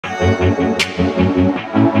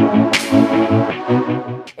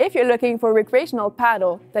If you're looking for a recreational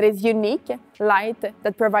paddle that is unique, light,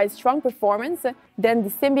 that provides strong performance, then the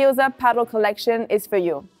Symbiosa Paddle Collection is for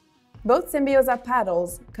you. Both Symbiosa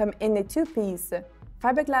paddles come in a two-piece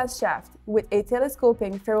fiberglass shaft with a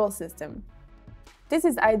telescoping ferrule system. This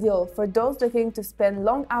is ideal for those looking to spend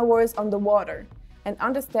long hours on the water and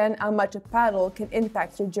understand how much a paddle can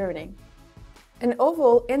impact your journey. An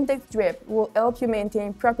oval index grip will help you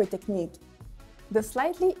maintain proper technique. The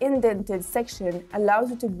slightly indented section allows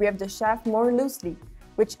you to grip the shaft more loosely,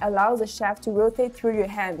 which allows the shaft to rotate through your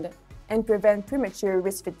hand and prevent premature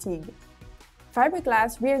wrist fatigue.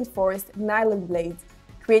 Fiberglass reinforced nylon blades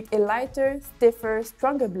create a lighter, stiffer,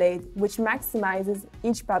 stronger blade which maximizes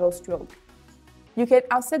each paddle stroke. You can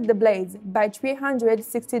offset the blades by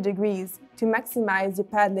 360 degrees to maximize your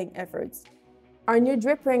paddling efforts. Our new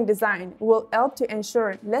drip ring design will help to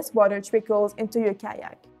ensure less water trickles into your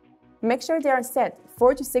kayak. Make sure they are set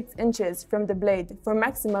 4 to 6 inches from the blade for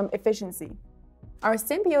maximum efficiency. Our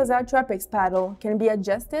Symbiosa Tropics paddle can be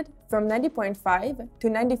adjusted from 90.5 to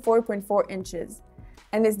 94.4 inches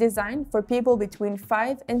and is designed for people between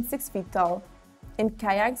 5 and 6 feet tall in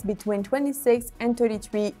kayaks between 26 and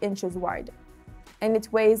 33 inches wide, and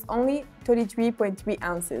it weighs only 33.3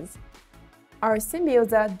 ounces. Our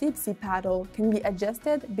Symbiosa Deep Sea paddle can be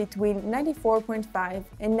adjusted between 94.5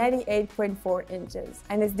 and 98.4 inches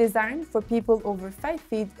and is designed for people over 5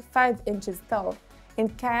 feet 5 inches tall in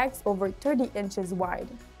kayaks over 30 inches wide,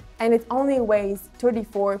 and it only weighs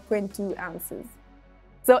 34.2 ounces.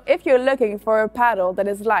 So if you're looking for a paddle that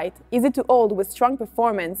is light, easy to hold with strong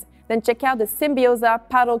performance, then check out the Symbiosa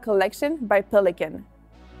Paddle Collection by Pelican.